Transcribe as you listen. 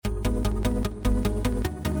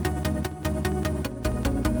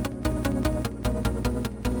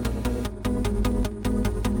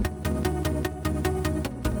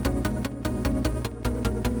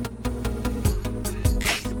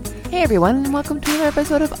Hey everyone, and welcome to another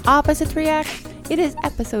episode of Opposites React. It is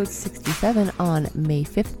episode 67 on May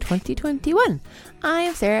 5th, 2021. I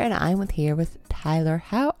am Sarah, and I'm here with Tyler.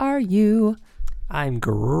 How are you? I'm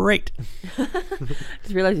great. Just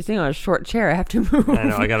realized you're sitting on a short chair. I have to move. I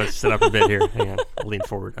know, I gotta sit up a bit here. Hang on, I'll lean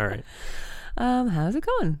forward. All right. How's it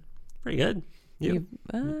going? Pretty good. You?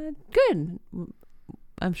 Good.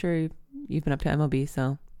 I'm sure you've been up to MLB,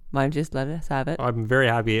 so why don't you just let us have it? I'm very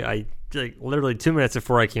happy. I literally 2 minutes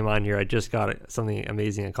before I came on here, I just got something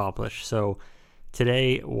amazing accomplished. So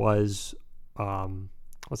today was,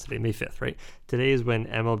 what's today? May 5th, right? Today is when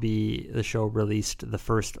MLB The Show released the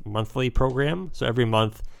first monthly program. So every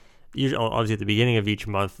month, usually, obviously at the beginning of each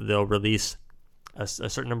month, they'll release a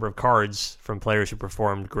certain number of cards from players who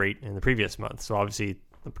performed great in the previous month. So obviously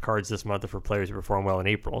the cards this month are for players who perform well in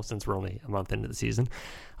April, since we're only a month into the season.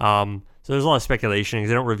 So there's a lot of speculation because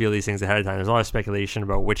they don't reveal these things ahead of time. There's a lot of speculation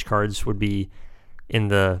about which cards would be in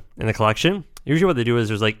the collection. Usually what they do is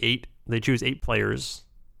there's like they choose 8 players.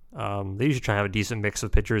 They usually try to have a decent mix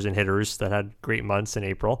of pitchers and hitters that had great months in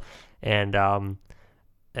April, and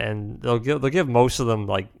they'll give most of them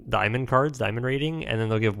like diamond cards, diamond rating, and then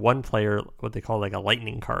they'll give one player what they call like a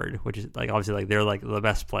lightning card, which is like obviously like they're like the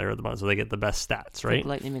best player of the month, so they get the best stats, right?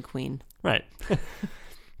 Like Lightning McQueen. Right.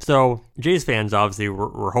 So Jays fans obviously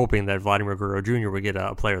were hoping that Vladimir Guerrero Jr. would get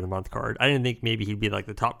a player of the month card. I didn't think maybe he'd be like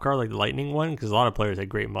the top card, like the lightning one, because a lot of players had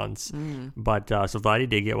great months. But so Vladdy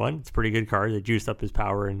did get one. It's a pretty good card. They juiced up his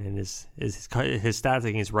power and his stats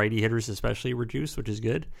against righty hitters especially were juiced, which is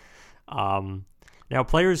good. Now,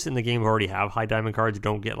 players in the game who already have high diamond cards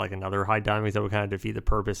don't get like another high diamond, because that would kind of defeat the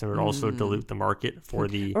purpose and would also dilute the market for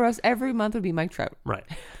the... Or else every month would be Mike Trout. Right.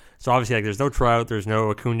 So obviously, like, there's no Trout, there's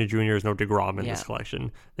no Acuna Jr., there's no DeGrom in this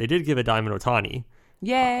collection. They did give a diamond Ohtani.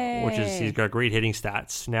 Yay! Which is, he's got great hitting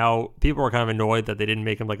stats. Now, people are kind of annoyed that they didn't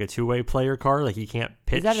make him like a two-way player card, like he can't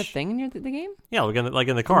pitch. Is that a thing in the game? Yeah, like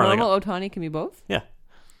in the card. Normal Ohtani can be both? Yeah.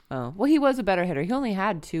 Oh, well, he was a better hitter. He only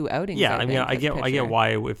had 2 outings. Yeah, I mean, I get why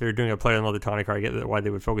if they're doing a player in the Ohtani card, I get why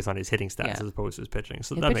they would focus on his hitting stats as opposed to his pitching.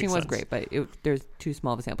 So his that pitching makes sense. was great, but there's too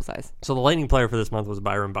small of a sample size. So the lightning player for this month was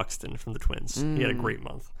Byron Buxton from the Twins. He had a great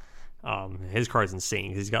month. His card's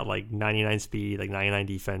insane. He's got like 99 speed, like 99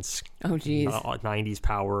 defense. Oh, geez. 90s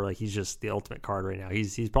power. Like he's just the ultimate card right now.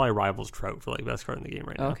 He's probably rivals Trout for like best card in the game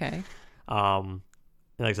right now. Okay.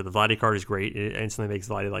 And like I said, the Vladdy card is great. It instantly makes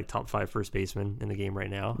Vladdy like top 5 first baseman in the game right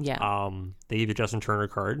now. Yeah. They gave the Justin Turner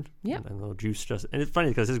card. Yeah. And they'll juice Justin. And it's funny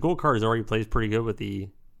because his gold card already plays pretty good with the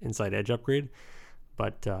inside edge upgrade.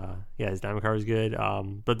 But his diamond card is good.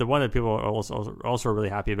 But the one that people are also really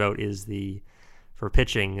happy about is for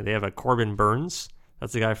pitching, they have a Corbin Burns.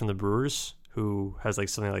 That's the guy from the Brewers who has like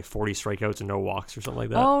something like 40 strikeouts and no walks or something like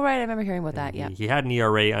that. Oh, right. I remember hearing about that. Yeah. He had an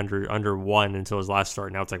ERA under 1 until his last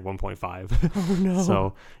start. Now it's like 1.5. Oh, no.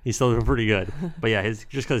 So he's still doing pretty good. But yeah,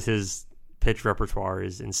 just because his pitch repertoire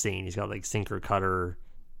is insane. He's got like sinker, cutter.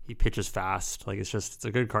 He pitches fast. Like it's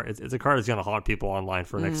a good card. It's a card that's going to haunt people online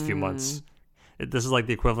for the next few months. This is like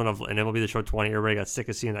the equivalent of an MLB The Show 20. Everybody got sick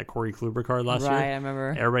of seeing that Corey Kluber card last year. Right, I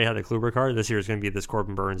remember. Everybody had the Kluber card. This year is going to be this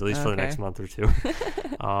Corbin Burns, at least for the next month or two.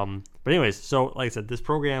 But anyways, so like I said, this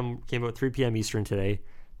program came out at 3 p.m. Eastern today.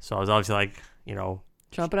 So I was obviously like,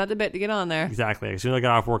 chomping at the bit to get on there. Exactly. As soon as I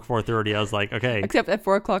got off work 4:30, I was like, okay. Except at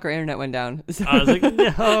 4 o'clock, our internet went down. So. I was like,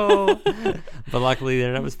 no. But luckily, the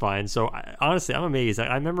internet was fine. So honestly, I'm amazed.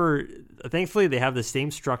 I remember, thankfully, they have the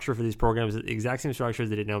same structure for these programs, the exact same structure as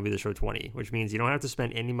they did in MLB The Show 20, which means you don't have to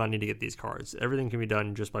spend any money to get these cards. Everything can be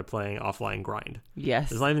done just by playing offline grind. Yes.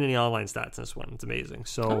 There's not even any online stats in this one. It's amazing.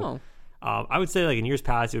 So I would say like in years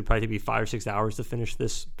past, it would probably take me 5 or 6 hours to finish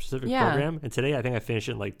this specific program. And today, I think I finished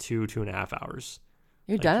it in like 2.5 hours.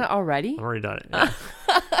 You're done it already? I've already done it. Yeah.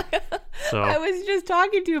 So I was just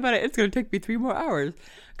talking to you about it. It's going to take me 3 more hours.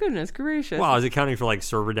 Goodness gracious. Wow, I was accounting for like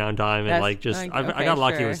server downtime and like just I got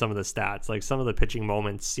lucky with some of the stats. Like some of the pitching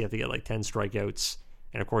moments, you have to get like 10 strikeouts.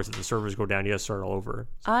 And of course, if the servers go down, you have to start all over.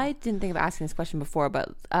 So. I didn't think of asking this question before,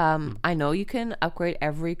 but I know you can upgrade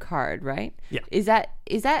every card, right? Yeah. Is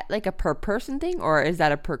that like a per person thing, or is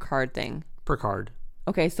that a per card thing? Per card.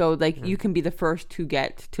 Okay, so like you can be the first to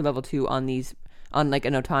get to level 2 on like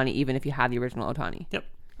an Ohtani, even if you have the original Ohtani. Yep.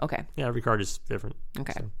 Okay. Yeah, every card is different.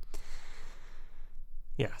 Okay.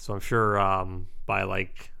 So I'm sure by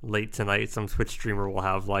like late tonight, some Twitch streamer will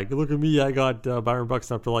have like, look at me, I got Byron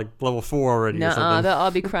Buxton up to like level 4 already. Or something. They'll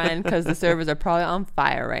all be crying because the servers are probably on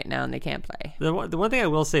fire right now and they can't play. The one thing I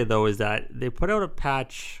will say though is that they put out a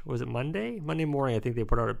patch. Was it Monday morning? I think they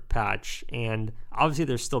put out a patch, and obviously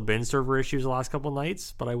there's still been server issues the last couple of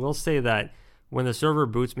nights. But I will say that when the server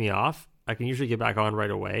boots me off, I can usually get back on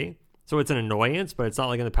right away. So it's an annoyance, but it's not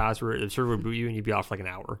like in the past where the server would boot you and you'd be off for like an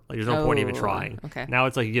hour. Like there's no point even trying. Okay. Now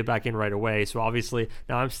it's like you get back in right away. So obviously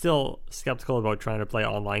now I'm still skeptical about trying to play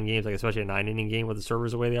online games, like especially a 9-inning game with the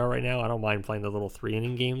servers the way they are right now. I don't mind playing the little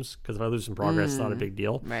 3-inning games because if I lose some progress, it's not a big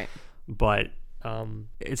deal. Right. But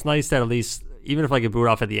it's nice that at least, even if I get booted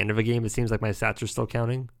off at the end of a game, it seems like my stats are still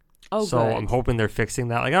counting. Oh, so good. I'm hoping they're fixing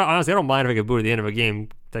that. Like honestly, I don't mind if I get booted at the end of a game.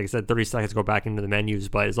 Like I said, 30 seconds to go back into the menus,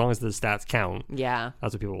 but as long as the stats count, Yeah.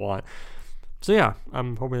 that's what people want. So yeah,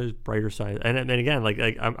 I'm hoping there's brighter side. And again, like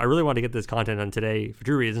I really want to get this content on today for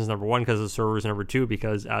two reasons. Number one, because of the servers. Number two,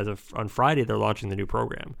 because on Friday they're launching the new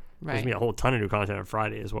program. Right. There's gonna be a whole ton of new content on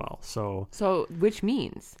Friday as well. So which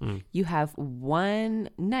means you have one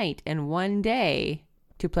night and one day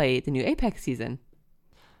to play the new Apex season.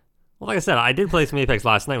 well, like I said, I did play some Apex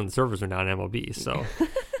last night when the servers were down in MLB. So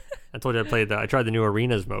I told you I tried the new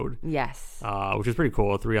arenas mode. Yes. Which is pretty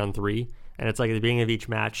cool, 3-on-3, and it's like at the beginning of each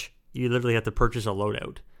match, you literally have to purchase a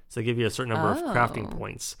loadout. So they give you a certain number of crafting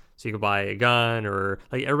points. So you can buy a gun, or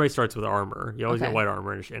like everybody starts with armor. You always get white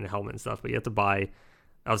armor and a helmet and stuff, but you have to buy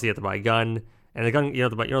a gun. And the gun, you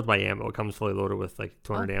don't have to buy ammo. It comes fully loaded with like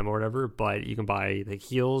 200 ammo or whatever. But you can buy like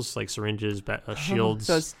heals, like syringes, shields.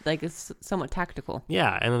 So it's like it's somewhat tactical.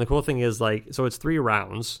 Yeah, and then the cool thing is like, so it's 3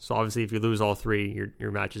 rounds. So obviously, if you lose all 3,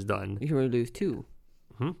 your match is done. If you were to lose 2,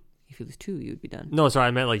 if you lose 2, you would be done. No, sorry,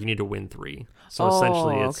 I meant like you need to win 3. So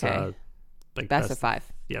essentially, it's like best of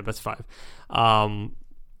 5. Yeah, best of 5.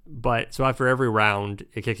 But so after every round,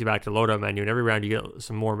 it kicks you back to the loadout menu, and every round you get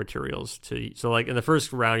some more materials to. So like in the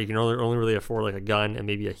first round, you can only really afford like a gun and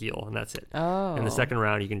maybe a heal, and that's it. Oh. In the second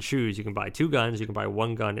round, you can choose. You can buy 2 guns. You can buy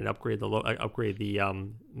 1 gun and upgrade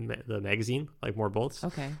the magazine, like more bullets.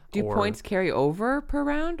 Okay. Do points carry over per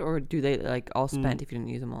round, or do they like all spent if you didn't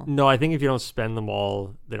use them all? No, I think if you don't spend them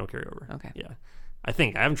all, they don't carry over. Okay. Yeah. I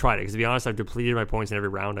think I haven't tried it because to be honest, I've depleted my points in every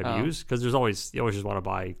round I've used because you always just want to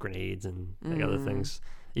buy grenades and like other things.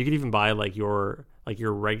 You could even buy like your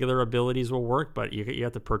regular abilities will work, but you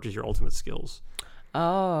have to purchase your ultimate skills.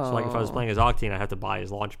 Oh. So like if I was playing as Octane, I have to buy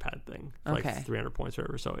his launch pad thing for Okay. like 300 points or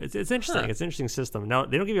whatever. So it's interesting. It's an interesting system. Now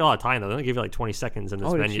they don't give you a lot of time though. They only give you like 20 seconds in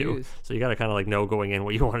this menu. Choose. So you got to kind of like know going in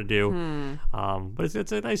what you want to do. But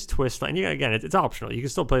it's a nice twist. And again, it's optional. You can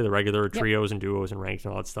still play the regular trios and duos and ranked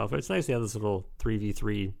and all that stuff. But it's nice to have this little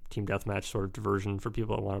 3v3 team deathmatch sort of diversion for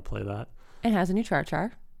people that want to play that. It has a new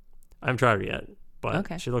Char. I haven't tried it yet, but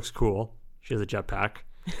Okay. she looks cool. She has a jetpack,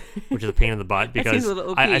 which is a pain in the butt because seems a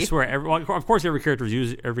little I OP. swear, of course, every character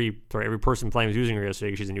is every person playing was using her yesterday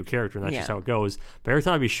because she's a new character, and that's just how it goes. But every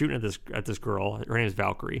time I'd be shooting at this girl, her name is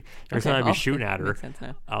Valkyrie. Every time I'd be shooting at her, makes sense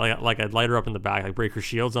now. I'd light her up in the back, like break her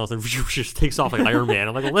shields, and I was like, she just takes off like Iron Man.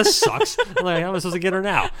 I'm like, well, this sucks. I'm like, how am I supposed to get her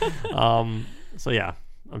now? So yeah,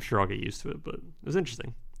 I'm sure I'll get used to it, but it was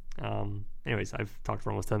interesting. Anyways, I've talked for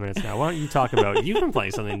almost 10 minutes now. Why don't you talk about, you've been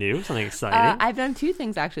playing something new, something exciting. I've done 2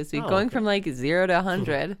 things actually this week. Going from like 0 to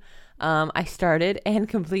 100, I started and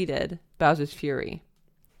completed Bowser's Fury,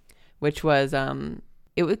 which was,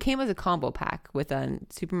 it came as a combo pack with a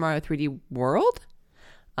Super Mario 3D World,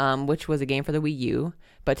 which was a game for the Wii U.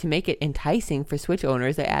 But to make it enticing for Switch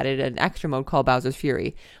owners, they added an extra mode called Bowser's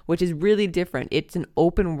Fury, which is really different. It's an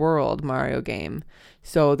open world Mario game.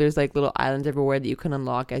 So there's like little islands everywhere that you can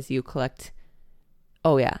unlock as you collect.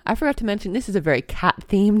 Oh yeah, I forgot to mention, this is a very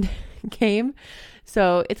cat-themed game.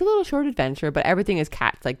 So it's a little short adventure, but everything is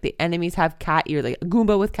cats. Like the enemies have cat ears, like a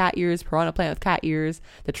Goomba with cat ears, Piranha Plant with cat ears.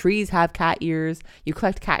 The trees have cat ears. You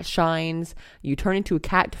collect cat shines. You turn into a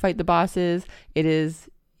cat to fight the bosses. It is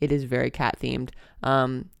very cat themed.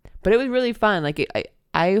 But it was really fun. Like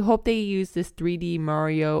I hope they use this 3D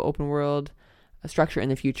Mario open world structure in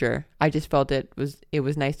the future. I just felt it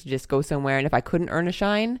was nice to just go somewhere, and if I couldn't earn a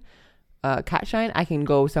shine, cat shine, I can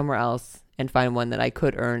go somewhere else and find one that I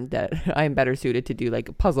could earn that I'm better suited to do like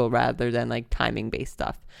a puzzle rather than like timing based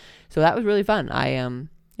stuff. So that was really fun. It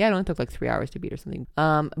only took like 3 hours to beat or something.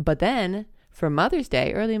 But then for Mother's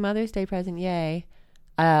Day, early Mother's Day present, yay.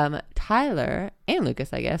 Tyler and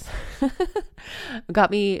Lucas, I guess,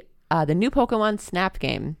 got me the new Pokemon Snap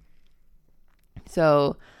game.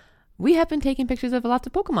 So we have been taking pictures of lots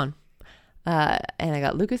of Pokemon, and I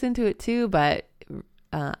got Lucas into it too. But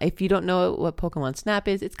if you don't know what Pokemon Snap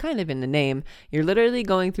is, it's kind of in the name. You're literally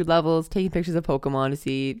going through levels, taking pictures of Pokemon to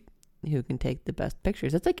see who can take the best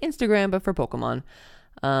pictures. It's like Instagram, but for Pokemon.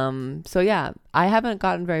 So yeah, I haven't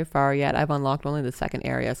gotten very far yet. I've unlocked only the second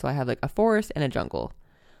area, so I have like a forest and a jungle.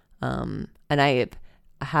 And I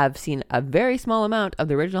have seen a very small amount of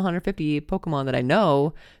the original 150 Pokemon that I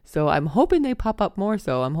know, so I'm hoping they pop up more.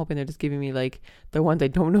 So I'm hoping they're just giving me like the ones I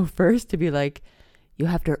don't know first to be like, you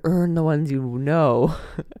have to earn the ones you know.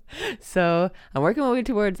 So I'm working my way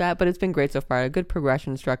towards that, but it's been great so far. A good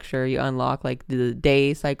progression structure. You unlock like the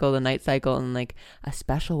day cycle, the night cycle, and like a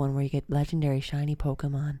special one where you get legendary shiny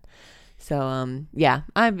Pokemon. So yeah,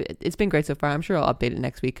 it's been great so far. I'm sure I'll update it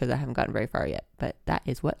next week because I haven't gotten very far yet. But that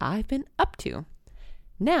is what I've been up to.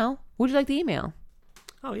 Now, would you like the email?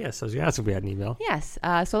 Oh yes, I was going to ask if we had an email. Yes.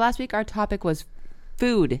 So last week our topic was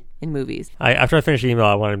food in movies. After I finished the email,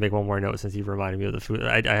 I wanted to make one more note since you reminded me of the food.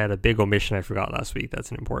 I had a big omission I forgot last week.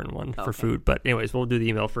 That's an important one for food. But anyways, we'll do the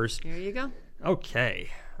email first. Here you go. Okay.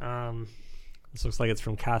 This looks like it's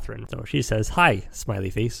from Catherine. So she says, "Hi,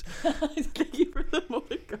 smiley face." Thank you for the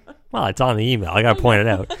emoticon. Well, it's on the email. I got to point it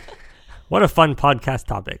out. What a fun podcast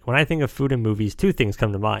topic. When I think of food and movies, two things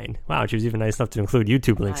come to mind. Wow, she was even nice enough to include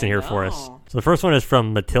YouTube links in here for us. So the first one is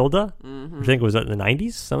from Matilda. I think it was in the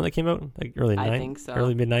 90s, something that came out, like early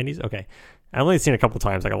mid-90s. Okay. I've only seen it a couple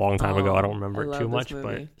times, like a long time ago. I don't remember it too much.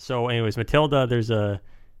 But so anyways, Matilda, there's a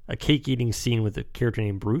cake eating scene with a character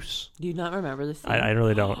named Bruce. Do you not remember this scene? I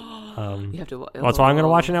really don't. You have to. That's why I'm going to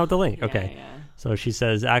watch it now with the link. Yeah, okay. Yeah. So she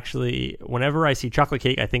says, actually, whenever I see chocolate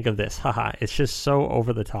cake, I think of this. Haha, it's just so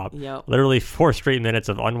over the top. Yep. Literally 4 straight minutes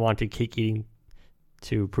of unwanted cake eating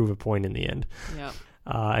to prove a point in the end. Yep.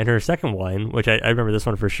 And her second one, which I remember this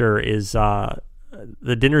one for sure, is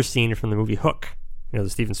the dinner scene from the movie Hook. You know, the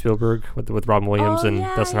Steven Spielberg with Robin Williams and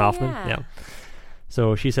Dustin Hoffman. Yeah.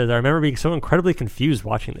 So she says, I remember being so incredibly confused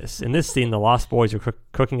watching this. In this scene, the Lost Boys are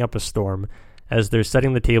cooking up a storm. As they're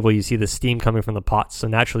setting the table, you see the steam coming from the pots, so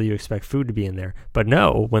naturally you expect food to be in there. But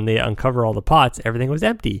no, when they uncover all the pots, everything was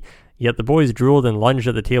empty. Yet the boys drooled and lunged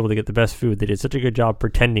at the table to get the best food. They did such a good job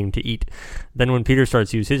pretending to eat. Then when Peter starts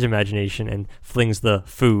to use his imagination and flings the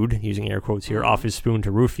food, using air quotes here, off his spoon to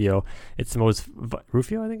Rufio, it's the most...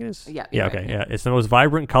 Rufio, I think it is? Yeah. Okay. Right. Yeah. It's the most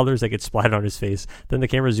vibrant colors that get splattered on his face. Then the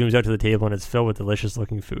camera zooms out to the table and it's filled with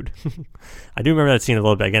delicious-looking food. I do remember that scene a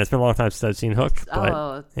little bit. Again, it's been a long time since I've seen Hook. It's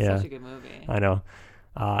such a good movie. I know.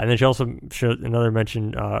 And then she also showed another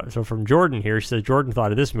mention. So from Jordan here, she says Jordan thought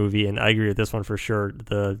of this movie, and I agree with this one for sure.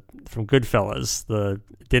 From Goodfellas, the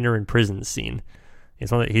dinner in prison scene.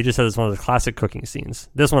 He just said it's one of the classic cooking scenes.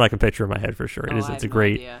 This one I can picture in my head for sure. It's a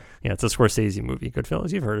great, it's a Scorsese movie.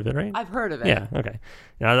 Goodfellas, you've heard of it, right? I've heard of it. Yeah, okay.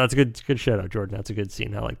 Yeah, that's a good shout out, Jordan. That's a good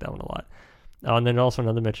scene. I like that one a lot. And then also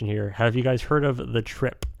another mention here. Have you guys heard of The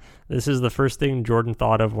Trip? This is the first thing Jordan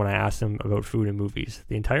thought of when I asked him about food and movies.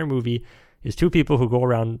 The entire movie is 2 people who go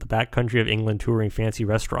around the back country of England touring fancy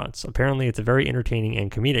restaurants. Apparently, it's a very entertaining and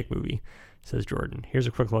comedic movie, says Jordan. Here's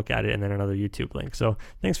a quick look at it and then another YouTube link. So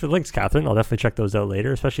thanks for the links, Catherine. I'll definitely check those out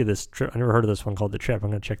later, especially this Trip. I never heard of this one called The Trip. I'm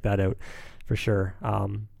going to check that out for sure.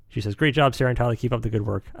 She says, great job, Sarah and Tyler. Keep up the good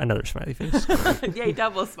work. Another smiley face. Yay,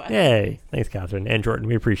 double smiley. Yay. Thanks, Catherine and Jordan.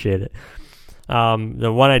 We appreciate it.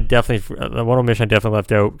 The one omission I definitely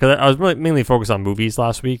left out, because I was really mainly focused on movies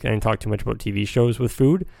last week. I didn't talk too much about TV shows with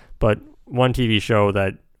food, but one TV show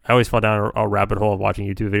that I always fall down a rabbit hole of watching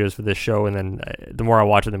YouTube videos for this show, and then the more I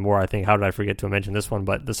watch it, the more I think, how did I forget to mention this one?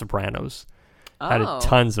 But The Sopranos had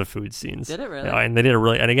tons of food scenes. Did it really? And they did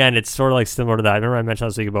and again, it's sort of like similar to that. I remember I mentioned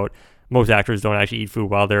last week about most actors don't actually eat food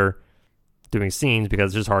while they're doing scenes because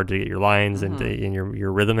it's just hard to get your lines and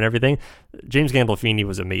your rhythm and everything. James Gandolfini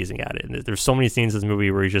was amazing at it, and there's so many scenes in this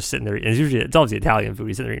movie where he's just sitting there, and it's obviously Italian food.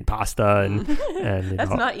 He's sitting there eating pasta and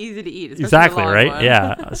that's not easy to eat. Exactly, right? One.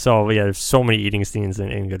 Yeah. So there's so many eating scenes in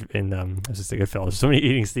Goodfellas. So many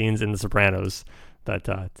eating scenes in The Sopranos that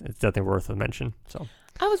it's definitely worth a mention. So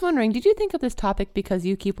I was wondering, did you think of this topic because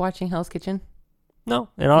you keep watching Hell's Kitchen? No,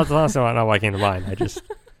 and honestly, I don't know why it came to mind. I just.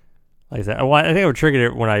 Like I said, I think I would trigger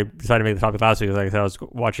it when I decided to make the topic last week. Like I said, I was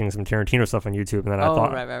watching some Tarantino stuff on YouTube, and then I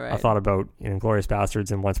thought about Inglourious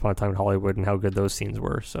Basterds and Once Upon a Time in Hollywood and how good those scenes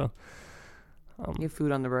were. So, your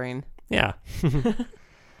food on the brain. Yeah.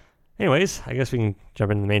 Anyways, I guess we can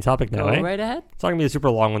jump into the main topic now. Go right ahead. It's not gonna be a super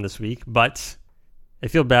long one this week, but I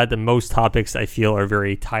feel bad that most topics I feel are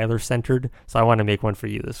very Tyler centered, so I want to make one for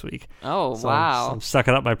you this week. Oh, wow! I'm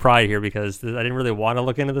sucking up my pride here because I didn't really want to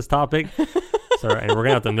look into this topic. And we're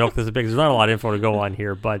gonna have to milk this a bit because there's not a lot of info to go on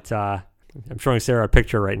here, but I'm showing Sarah a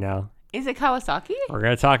picture right now. Is it Kawasaki? We're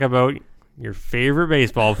gonna talk about your favorite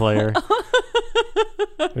baseball player,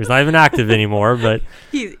 who's not even active anymore, but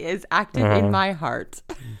he is active in my heart.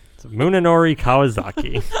 It's Munenori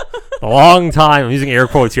Kawasaki, the long time. I'm using air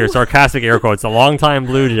quotes here, sarcastic air quotes. The long time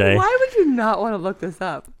Blue Jay. Why would you not want to look this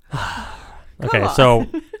up? Okay, so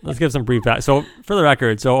let's give some brief back. So for the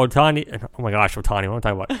record, Ohtani. Oh my gosh, Ohtani. What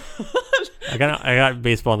am I talking about? I got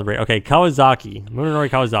baseball on the brain. Okay, Kawasaki, Munenori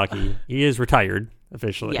Kawasaki. He is retired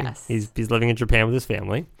officially. Yes, he's living in Japan with his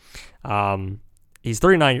family. he's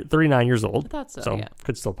 39 years old. I thought so, yeah.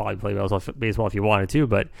 Could still probably play baseball if he wanted to,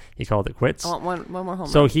 but he called it quits. I want one more home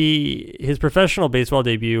So run. his professional baseball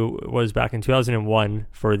debut was back in 2001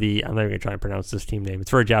 for the, I'm not even going to try and pronounce this team name. It's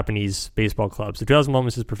for a Japanese baseball club. So 2001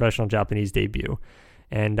 was his professional Japanese debut.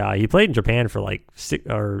 And he played in Japan for like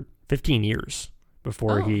 15 years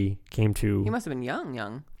before he came to... He must have been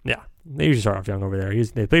young. Yeah, they usually start off young over there.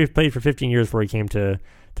 They played for 15 years before he came to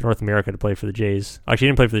North America to play for the Jays. Actually, he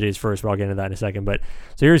didn't play for the Jays first, but I'll get into that in a second. But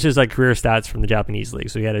so here's his like career stats from the Japanese league.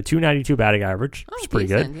 So he had a 292 batting average, which is pretty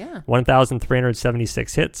decent, good. Yeah.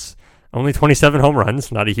 1,376 hits, only 27 home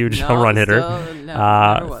runs, not a huge home run hitter.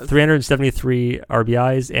 373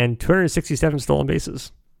 RBIs and 267 stolen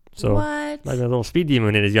bases. So what? Like a little speed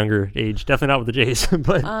demon in his younger age. Definitely not with the Jays.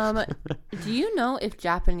 But do you know if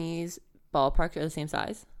Japanese ballparks are the same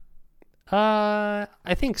size? I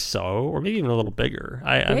think so, or maybe even a little bigger.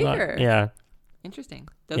 I'm not, Bigger? yeah. Interesting.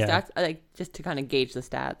 Those stats, like just to kind of gauge the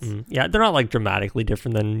stats. Yeah, they're not like dramatically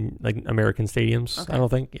different than like American stadiums. Okay. I don't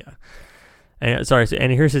think. Yeah. And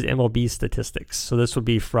and here's his MLB statistics. So this would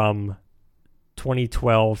be from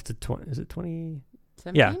 2012 to 2017.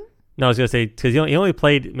 Yeah. No, I was gonna say because he only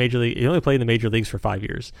played in the major leagues for 5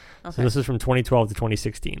 years. Okay. So this is from 2012 to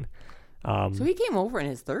 2016. So he came over in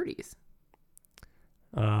his 30s.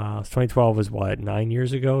 2012 was what, 9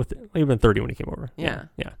 years ago? He'd been 30 when he came over. Yeah.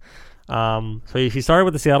 So he started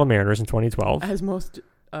with the Seattle Mariners in 2012, as most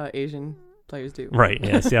Asian players do. Right.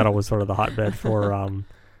 Yeah. Seattle was sort of the hotbed for.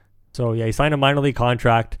 So yeah, he signed a minor league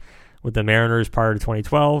contract with the Mariners prior to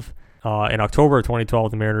 2012. In October of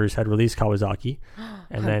 2012, the Mariners had released Kawasaki.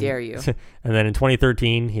 And How dare you? And then in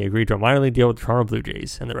 2013, he agreed to a minor league deal with the Toronto Blue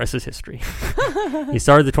Jays, and the rest is history. He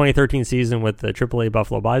started the 2013 season with the AAA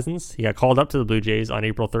Buffalo Bisons. He got called up to the Blue Jays on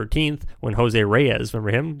April 13th when Jose Reyes,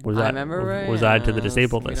 remember him? Was added to the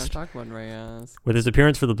disabled list. We don't talk about Reyes. With his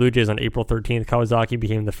appearance for the Blue Jays on April 13th, Kawasaki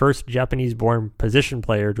became the first Japanese-born position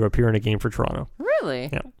player to appear in a game for Toronto. Really?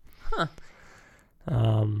 Yeah. Huh.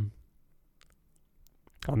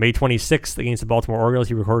 On May 26th against the Baltimore Orioles,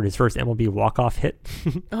 he recorded his first MLB walk-off hit.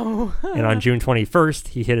 Oh. And on June 21st,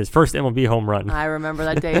 he hit his first MLB home run. I remember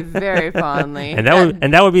that day very fondly. and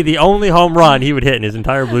that would be the only home run he would hit in his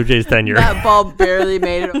entire Blue Jays tenure. That ball barely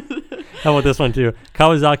made it. How about this one, too?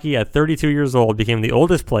 Kawasaki, at 32 years old, became the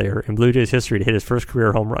oldest player in Blue Jays history to hit his first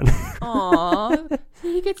career home run. Aw. So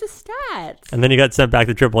he gets his stats. And then he got sent back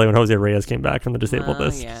to AAA when Jose Reyes came back from the disabled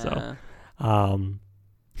list. Yeah.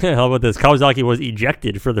 So, how about this? Kawasaki was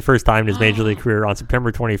ejected for the first time in his major league career on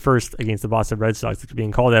September 21st against the Boston Red Sox,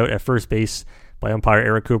 being called out at first base by umpire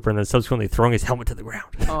Eric Cooper and then subsequently throwing his helmet to the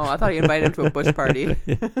ground. Oh, I thought he invited him to a bush party.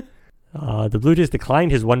 The Blue Jays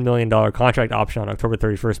declined his $1 million contract option on October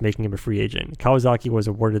 31st, making him a free agent. Kawasaki was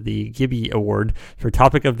awarded the Gibby Award for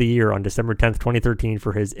Topic of the Year on December 10th, 2013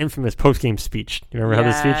 for his infamous post-game speech. Do you remember how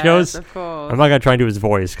this speech goes? Of course. I'm not going to try and do his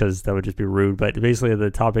voice because that would just be rude, but basically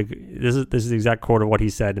the topic, this is the exact quote of what he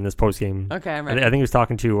said in this post-game. Okay, I'm ready. I think he was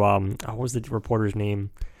talking to, what was the reporter's name?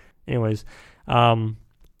 Anyways,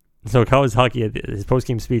 so Kawasaki, his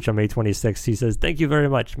post-game speech on May 26th, he says, "Thank you very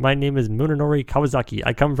much. My name is Munenori Kawasaki.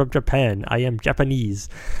 I come from Japan. I am Japanese.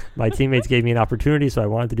 My teammates gave me an opportunity, so I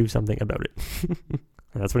wanted to do something about it."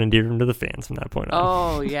 And that's what endeared him to the fans from that point on.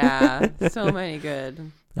 Oh, yeah. So many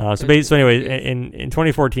good. So anyway, in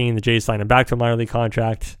 2014, the Jays signed him back to a minor league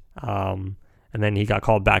contract. And then he got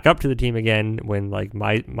called back up to the team again when like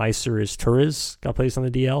Myceris Torres got placed on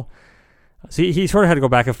the DL. So he sort of had to go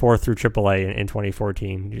back and forth through AAA in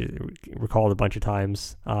 2014. He recalled a bunch of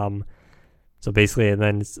times. So basically, and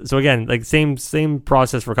then again, like same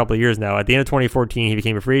process for a couple of years now. At the end of 2014, he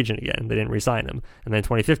became a free agent again. They didn't re-sign him. And then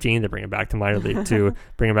 2015, they bring him back to minor league to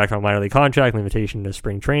bring him back to a minor league contract, limitation to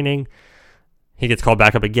spring training. He gets called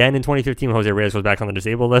back up again in 2015 when Jose Reyes goes back on the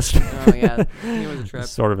disabled list. Oh yeah, he was a trip.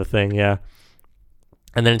 Sort of a thing, yeah.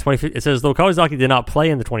 And then in 2015, it says, though Kawasaki did not play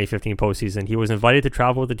in the 2015 postseason, he was invited to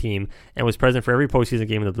travel with the team and was present for every postseason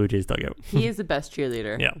game in the Blue Jays dugout. He is the best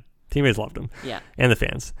cheerleader. Yeah. Teammates loved him. Yeah. And the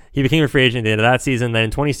fans. He became a free agent at the end of that season. Then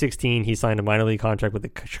in 2016, he signed a minor league contract with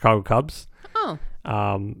the Chicago Cubs. Oh.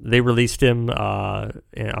 They released him on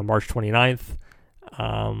March 29th.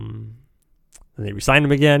 And they re-signed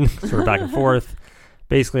him again, sort of back and forth.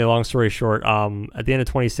 Basically, a long story short, at the end of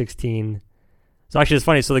 2016... So actually, it's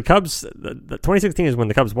funny. So the Cubs, the 2016 is when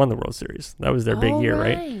the Cubs won the World Series. That was their big year,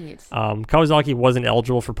 right? Kawasaki wasn't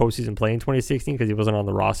eligible for postseason play in 2016 because he wasn't on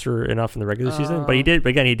the roster enough in the regular season. But he did. But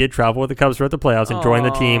again, he did travel with the Cubs throughout the playoffs and join the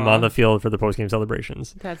team on the field for the postgame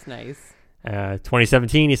celebrations. That's nice.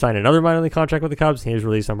 2017, he signed another minor league contract with the Cubs. He was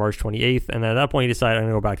released on March 28th, and then at that point, he decided, I'm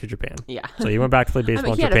going to go back to Japan. Yeah. So he went back to play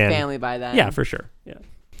baseball in Japan. Japan. He had a family by then. Yeah, for sure. Yeah.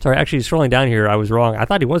 Sorry, actually, scrolling down here, I was wrong. I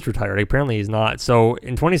thought he was retired. Apparently, he's not. So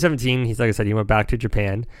in 2017, he's like I said, he went back to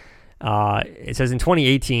Japan. It says in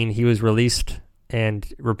 2018, he was released and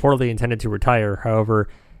reportedly intended to retire. However,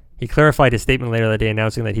 he clarified his statement later that day,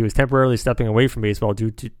 announcing that he was temporarily stepping away from baseball due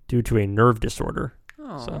to a nerve disorder.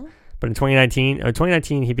 So, but in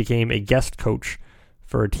 2019, he became a guest coach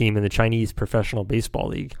for a team in the Chinese Professional Baseball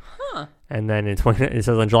League. Huh. And then it says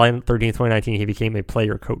on July 13th, 2019, he became a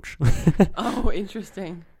player coach. Oh,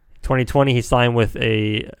 interesting. 2020, he signed with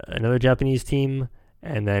another Japanese team.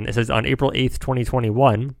 And then it says on April 8th,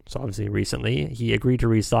 2021, so obviously recently, he agreed to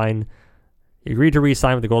re-sign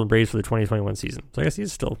with the Golden Braves for the 2021 season. So I guess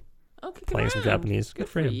he's still playing some Japanese. Good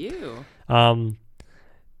for him. You.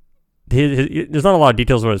 There's not a lot of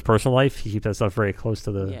details about his personal life. He keeps that stuff very close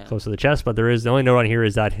to the chest. But the only note on here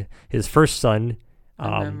is that his first son.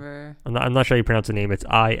 I'm not sure how you pronounce the name. It's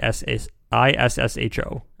ISSHO.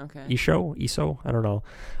 Okay. Iso. I don't know.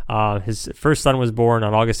 His first son was born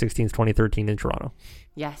on August 16th, 2013, in Toronto.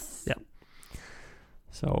 Yes. Yeah.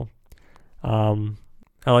 So, I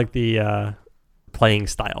like the playing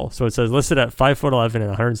style. So it says listed at 5'11" and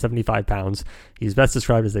 175 pounds. He's best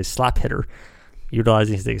described as a slap hitter,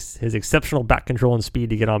 utilizing his exceptional back control and speed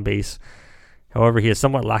to get on base. However, he is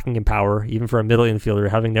somewhat lacking in power, even for a middle infielder,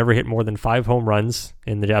 having never hit more than 5 home runs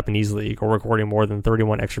in the Japanese league or recording more than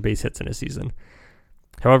 31 extra base hits in a season.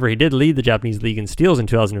 However, he did lead the Japanese league in steals in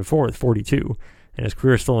 2004 with 42, and his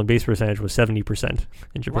career stolen base percentage was 70%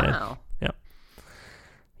 in Japan. Wow. Yeah.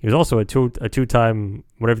 He was also a two-time,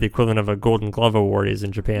 whatever the equivalent of a Golden Glove award is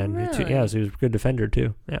in Japan. Really? Yeah, so he was a good defender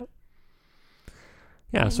too. Yeah.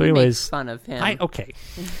 Yeah, so You anyways. make fun of him. Okay.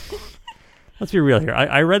 Let's be real here.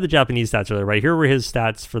 I read the Japanese stats earlier, right? Here were his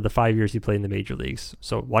stats for the 5 years he played in the major leagues.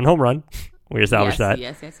 So 1 home run. We established that.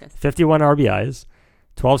 Yes. 51 RBIs,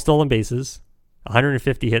 12 stolen bases,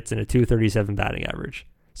 150 hits, and a 237 batting average.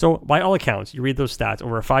 So by all accounts, you read those stats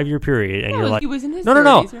over a 5-year period, and you're like, he was in his no.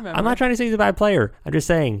 30s, remember? I'm not trying to say he's a bad player. I'm just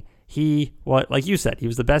saying like you said, he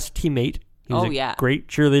was the best teammate. He was a great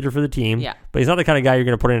cheerleader for the team. Yeah. But he's not the kind of guy you're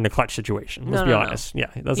going to put in a clutch situation. Let's be honest. No.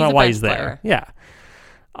 Yeah, that's not why he's there. Yeah.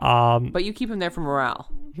 But you keep him there for morale.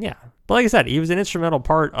 Yeah. But like I said, he was an instrumental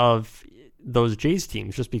part of those Jays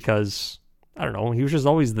teams just because, I don't know, he was just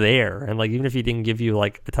always there. And like, even if he didn't give you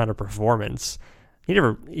like a ton of performance, he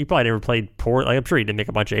probably never played poor. Like, I'm sure he didn't make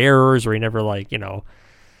a bunch of errors, or he never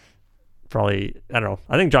probably, I don't know.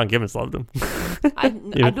 I think John Gibbons loved him. I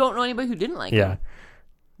don't know anybody who didn't like him.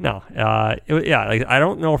 No. I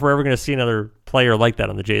don't know if we're ever going to see another player like that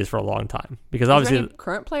on the Jays for a long time, because obviously is there any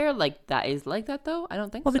current player like that is like that though? I don't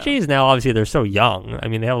think so. Well, the Jays now, obviously, they're so young. I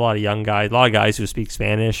mean, they have a lot of young guys, a lot of guys who speak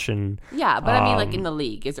Spanish, and but I mean, like in the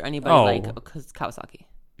league, is there anybody like Kawasaki?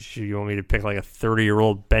 You want me to pick like a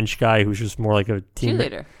 30-year-old bench guy who's just more like a team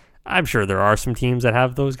cheerleader? I'm sure there are some teams that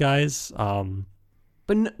have those guys.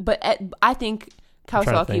 But I think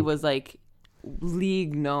Kawasaki was like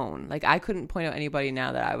league known. Like, I couldn't point out anybody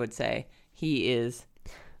now that I would say he is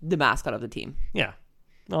the mascot of the team. Yeah.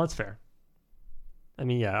 No, that's fair. I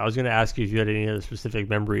mean, I was going to ask you if you had any other specific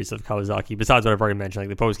memories of Kawasaki besides what I've already mentioned, like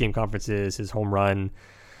the post-game conferences, his home run.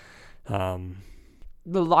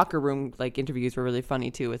 The locker room like interviews were really funny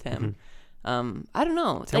too with him. Mm-hmm. I don't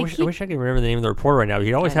know. I wish I could remember the name of the reporter right now.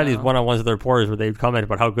 He always had these one-on-ones with the reporters where they'd comment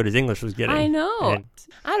about how good his English was getting. I know.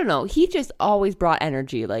 I don't know. He just always brought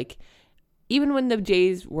energy. Like, even when the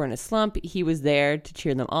Jays were in a slump, he was there to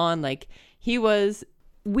cheer them on. Like, he was.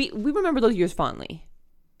 We remember those years fondly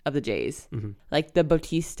of the Jays, like the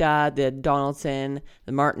Bautista, the Donaldson,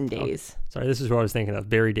 the Martin days. Sorry, this is who I was thinking of,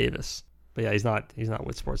 Barry Davis. But yeah, he's not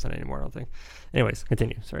with Sportsnet anymore, I don't think. Anyways,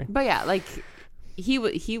 continue. Sorry. But yeah, like he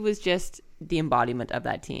was just the embodiment of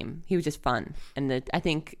that team. He was just fun, and I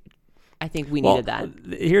think we needed that.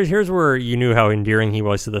 Here's where you knew how endearing he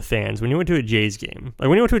was to the fans. When you went to a Jays game, like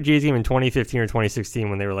when you went to a Jays game in 2015 or 2016,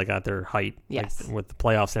 when they were like at their height, yes, like, with the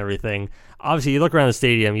playoffs and everything. Obviously, you look around the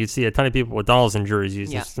stadium, you'd see a ton of people with Donaldson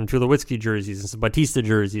jerseys, and some Tulowitzki jerseys, and some Batista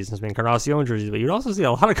jerseys, and some Encarnacion jerseys. But you'd also see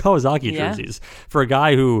a lot of Kawasaki jerseys for a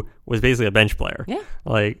guy who was basically a bench player. Yeah,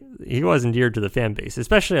 like he was endeared to the fan base,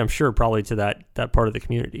 especially I'm sure probably to that part of the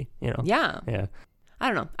community. You know. Yeah. I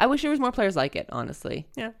don't know. I wish there was more players like it, honestly.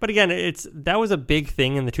 Yeah, but again, that was a big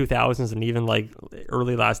thing in the 2000s and even like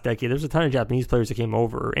early last decade. There's a ton of Japanese players that came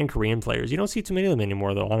over and Korean players. You don't see too many of them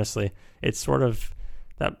anymore, though, honestly. It's sort of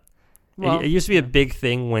that. Well, it used to be a big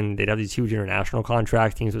thing when they'd have these huge international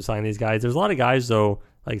contracts. Teams would sign these guys. There's a lot of guys, though,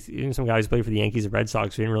 like even some guys who played for the Yankees and Red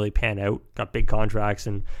Sox who didn't really pan out, got big contracts,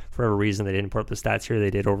 and for whatever reason they didn't put up the stats here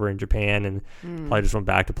they did over in Japan, and probably just went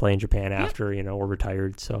back to play in Japan after, or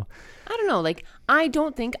retired. So I don't know. Like, I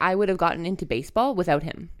don't think I would have gotten into baseball without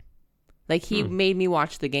him. Like he made me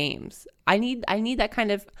watch the games. I need that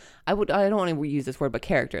kind of, I don't want to use this word, but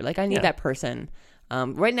character. Like I need that person.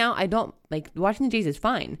 Right now I don't like watching the Jays is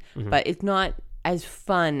fine, but it's not as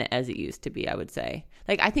fun as it used to be, I would say.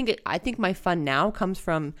 Like I think my fun now comes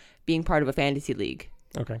from being part of a fantasy league.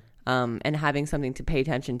 Okay. And having something to pay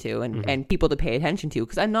attention to and people to pay attention to,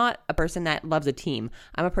 because I'm not a person that loves a team.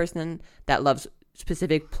 I'm a person that loves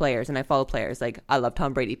specific players, and I follow players. Like I love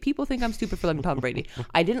Tom Brady. People think I'm stupid for loving Tom Brady.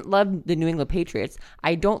 I didn't love the New England Patriots.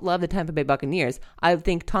 I don't love the Tampa Bay Buccaneers. I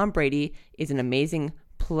think Tom Brady is an amazing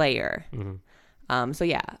player. So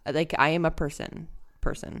yeah, like I am a person,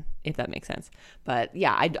 if that makes sense. But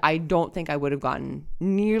yeah, I don't think I would have gotten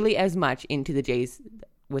nearly as much into the Jays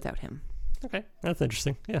without him. Okay, that's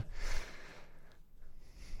interesting. Yeah,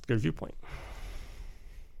 good viewpoint.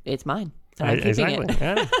 It's mine. I'm exactly. It.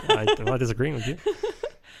 Yeah, I'm not disagreeing with you.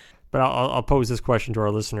 But I'll pose this question to our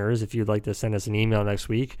listeners. If you'd like to send us an email next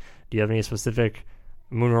week, do you have any specific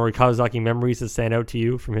Munenori Kawasaki memories that stand out to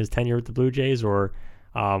you from his tenure with the Blue Jays, or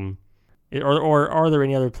are there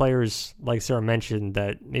any other players, like Sarah mentioned,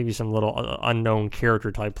 that maybe some little unknown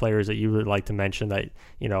character type players that you would like to mention that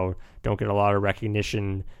don't get a lot of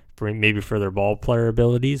recognition for their ball player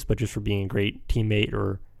abilities, but just for being a great teammate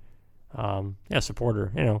or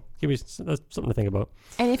supporter? Give me something to think about.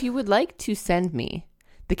 And if you would like to send me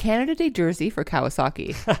the Canada Day jersey for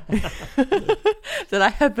Kawasaki that I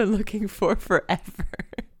have been looking for forever,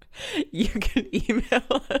 you can email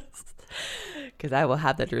us, because I will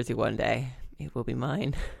have that jersey one day. It will be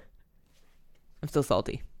mine. I'm still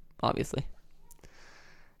salty, obviously.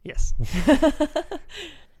 Yes.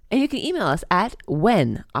 And you can email us at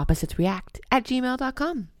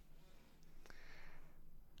whenoppositesreact@gmail.com.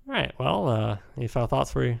 All right. Well, any final thoughts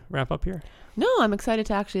before we wrap up here? No, I'm excited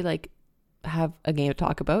to actually have a game to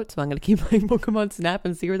talk about. So I'm going to keep playing Pokemon Snap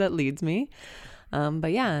and see where that leads me.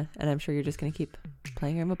 But yeah, and I'm sure you're just going to keep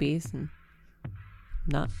playing your MLBs and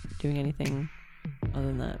not doing anything other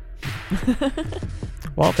than that.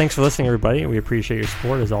 Well, thanks for listening, everybody. We appreciate your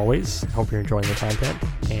support as always. Hope you're enjoying the content,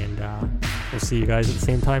 and we'll see you guys at the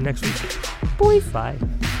same time next week. Boys. Bye.